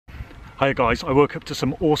Hi guys, I woke up to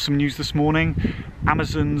some awesome news this morning.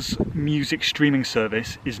 Amazon's music streaming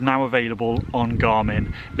service is now available on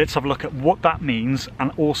Garmin. Let's have a look at what that means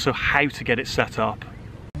and also how to get it set up.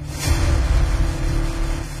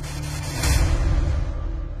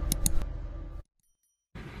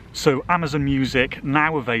 So Amazon Music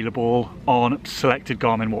now available on selected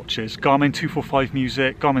Garmin watches. Garmin 245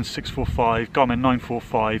 Music, Garmin 645, Garmin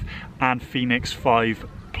 945 and Fenix 5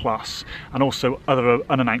 Plus, and also other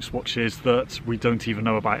unannounced watches that we don't even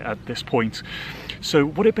know about at this point. So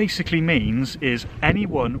what it basically means is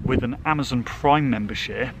anyone with an Amazon Prime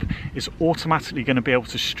membership is automatically going to be able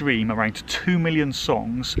to stream around 2 million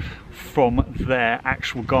songs from their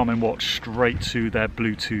actual Garmin watch straight to their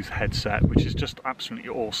Bluetooth headset, which is just absolutely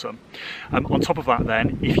awesome. On top of that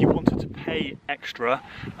then, if you wanted to pay extra,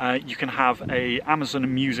 you can have a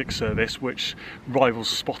Amazon Music service which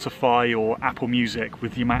rivals Spotify or Apple Music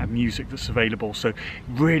with the amount of music that's available. So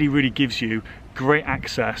really gives you great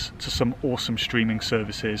access to some awesome streaming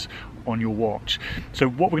services on your watch. So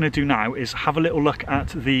what we're going to do now is have a little look at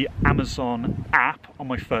the Amazon app on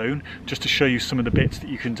my phone just to show you some of the bits that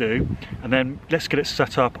you can do, and then let's get it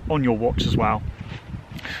set up on your watch as well.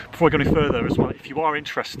 Before I go any further as well, if you are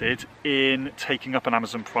interested in taking up an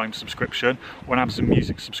Amazon Prime subscription or an Amazon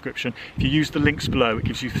Music subscription, if you use the links below, it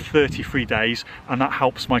gives you 30 free days and that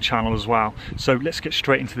helps my channel as well. So let's get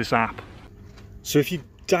straight into this app. So if you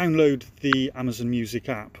download the Amazon Music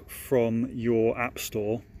app from your app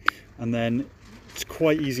store, and then it's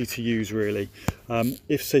quite easy to use really.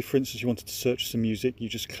 If, say for instance, you wanted to search some music, you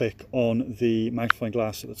just click on the magnifying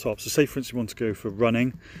glass at the top. So say for instance you want to go for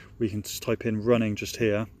running, we can just type in running just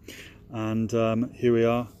here, and here we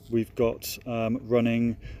are. We've got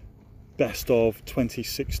running best of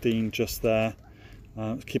 2016 just there.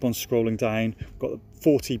 Keep on scrolling down. We've got the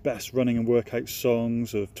 40 best running and workout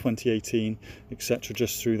songs of 2018, etc.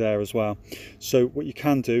 just through there as well. So what you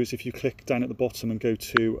can do is if you click down at the bottom and go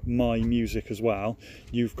to My Music as well,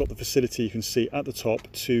 you've got the facility, you can see at the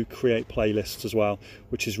top, to create playlists as well,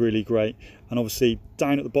 which is really great. And obviously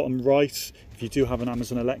down at the bottom right, if you do have an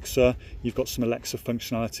Amazon Alexa, you've got some Alexa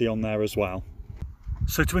functionality on there as well.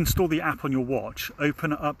 So to install the app on your watch,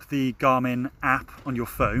 open up the Garmin app on your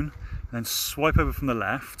phone, then swipe over from the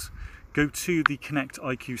left, go to the Connect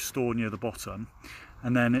IQ store near the bottom,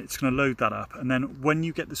 and then it's going to load that up. And then when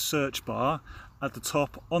you get the search bar at the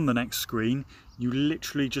top on the next screen, you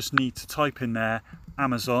literally just need to type in there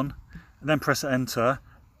Amazon, and then press enter,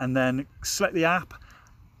 and then select the app,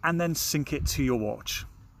 and then sync it to your watch.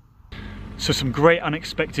 So some great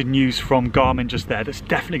unexpected news from Garmin just there that's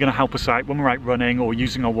definitely going to help us out when we're out running or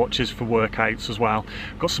using our watches for workouts as well.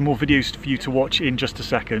 Got some more videos for you to watch in just a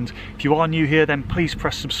second. If you are new here, then please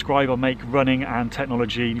press subscribe. I make running and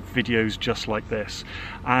technology videos just like this.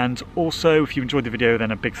 And also, if you enjoyed the video, then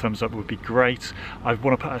a big thumbs up would be great. I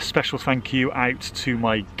want to put a special thank you out to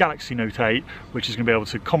my Galaxy Note 8, which is going to be able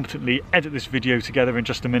to competently edit this video together in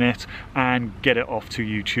just a minute and get it off to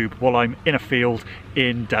YouTube while I'm in a field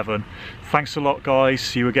in Devon. Thanks a lot guys,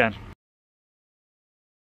 see you again.